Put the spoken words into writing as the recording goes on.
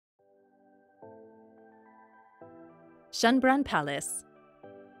Schönbrunn Palace.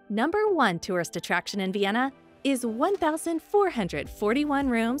 Number 1 tourist attraction in Vienna is 1,441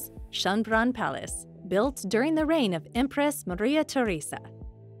 rooms Schönbrunn Palace, built during the reign of Empress Maria Theresa.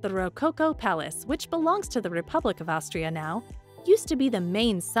 The rococo palace, which belongs to the Republic of Austria now, used to be the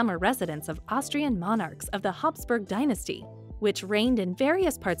main summer residence of Austrian monarchs of the Habsburg dynasty, which reigned in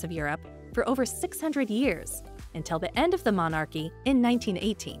various parts of Europe for over 600 years, until the end of the monarchy in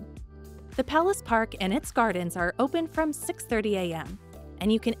 1918. The palace park and its gardens are open from 6:30 a.m.,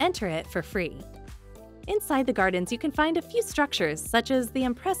 and you can enter it for free. Inside the gardens, you can find a few structures such as the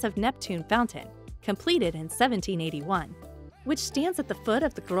impressive Neptune fountain, completed in 1781, which stands at the foot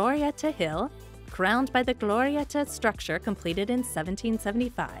of the Gloriette hill, crowned by the Gloriette structure completed in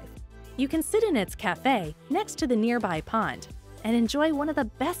 1775. You can sit in its café next to the nearby pond and enjoy one of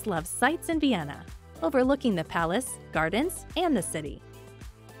the best-loved sights in Vienna, overlooking the palace, gardens, and the city.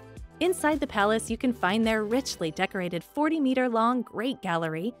 Inside the palace, you can find their richly decorated 40-meter-long Great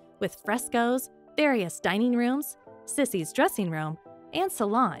Gallery with frescoes, various dining rooms, Sissie's dressing room, and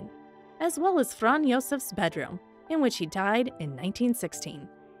salon, as well as Franz Joseph's bedroom, in which he died in 1916.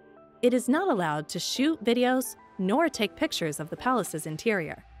 It is not allowed to shoot videos nor take pictures of the palace's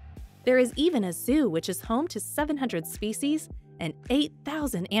interior. There is even a zoo which is home to 700 species and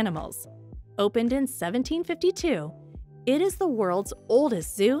 8,000 animals. Opened in 1752, it is the world's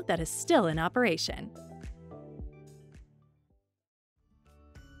oldest zoo that is still in operation.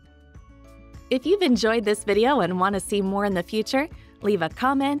 If you've enjoyed this video and want to see more in the future, leave a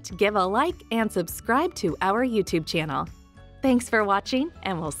comment, give a like, and subscribe to our YouTube channel. Thanks for watching,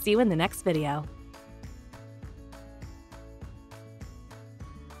 and we'll see you in the next video.